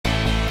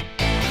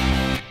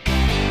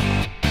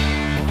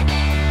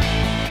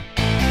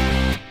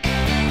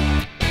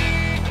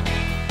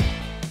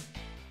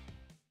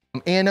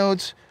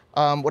Anodes,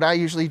 what I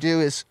usually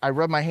do is I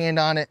rub my hand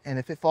on it, and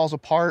if it falls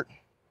apart,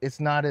 it's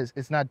not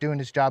doing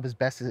its job as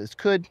best as it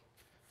could.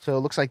 So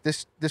it looks like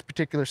this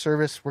particular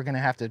service, we're gonna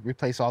have to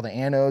replace all the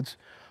anodes.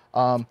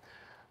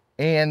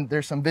 And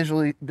there's some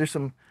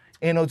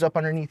anodes up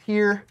underneath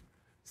here.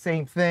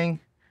 Same thing.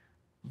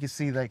 You can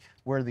see like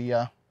where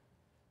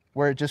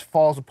it just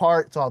falls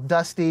apart. It's all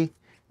dusty.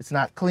 It's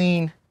not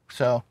clean.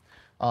 So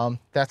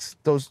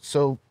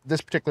so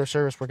this particular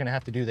service, we're gonna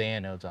have to do the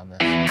anodes on this.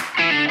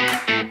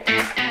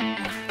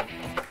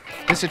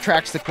 This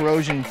attracts the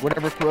corrosion.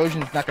 Whatever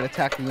corrosion is not going to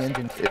attack the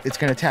engine, it's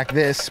going to attack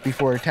this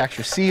before it attacks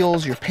your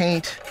seals, your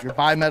paint, your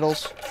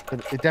bimetals.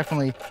 But it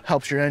definitely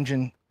helps your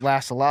engine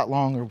last a lot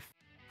longer.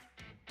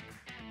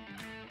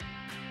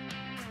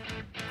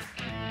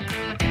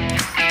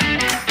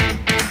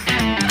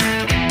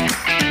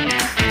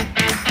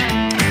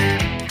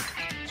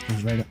 This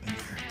goes right up in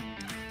here.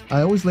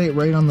 I always lay it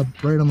right on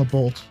the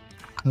bolt,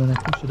 and then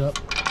I push it up.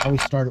 I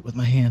always start it with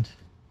my hand.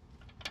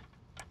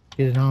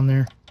 Get it on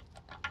there.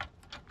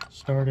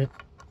 Start it.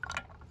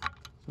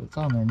 So it's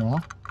on there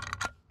now.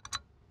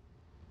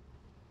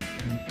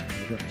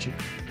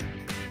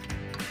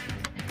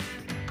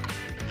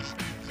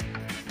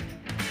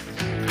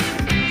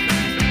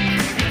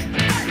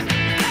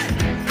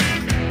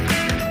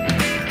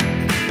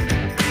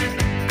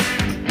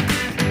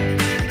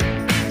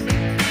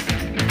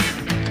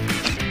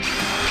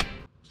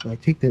 So I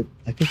take the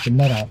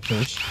nut out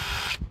first,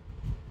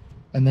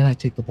 and then I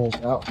take the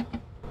bolt out.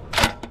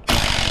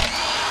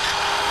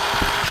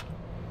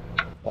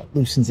 That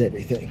loosens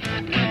everything.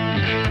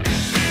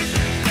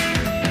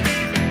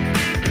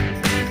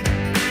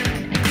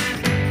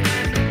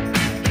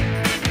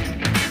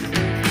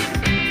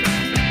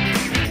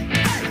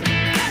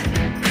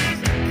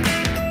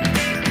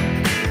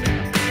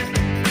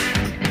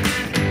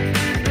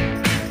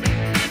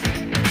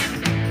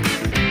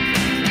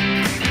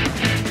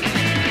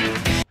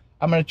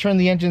 I'm going to turn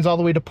the engines all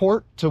the way to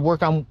port to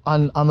work on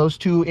those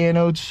two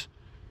anodes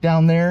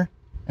down there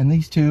and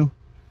these two.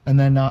 And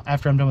then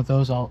after I'm done with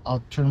those,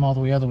 I'll turn them all the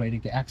way other way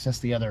to access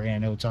the other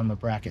anodes on the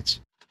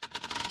brackets.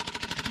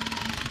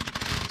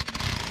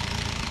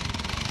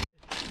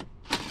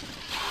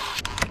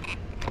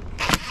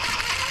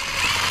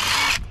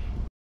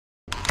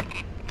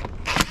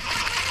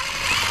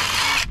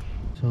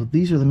 So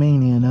these are the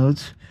main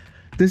anodes.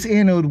 These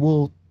anodes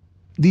will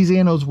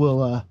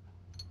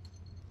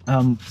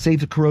save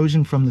the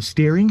corrosion from the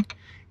steering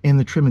and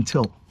the trim and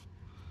tilt,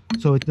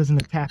 so it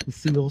doesn't attack the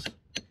seals.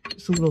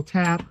 Just a little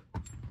tap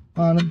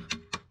on them,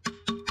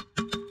 and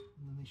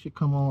then they should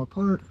come all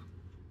apart.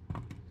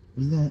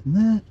 With that and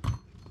that.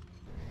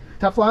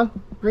 Teflon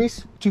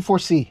grease,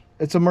 24C.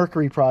 It's a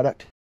Mercury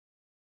product.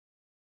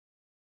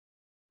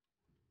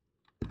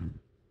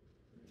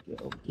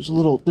 There's a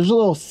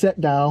little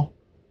set dial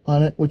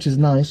on it, which is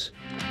nice.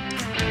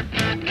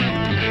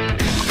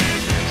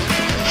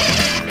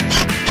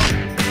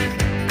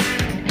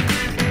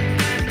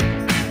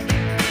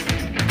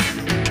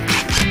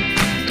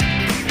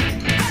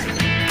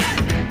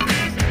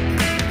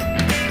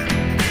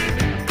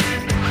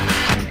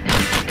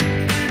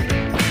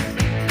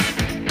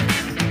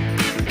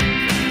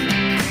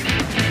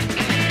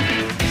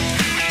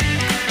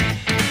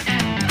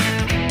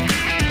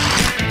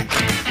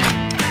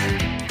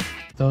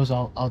 Those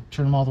I'll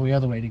turn them all the way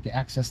other way to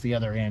access the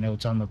other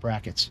anodes on the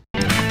brackets.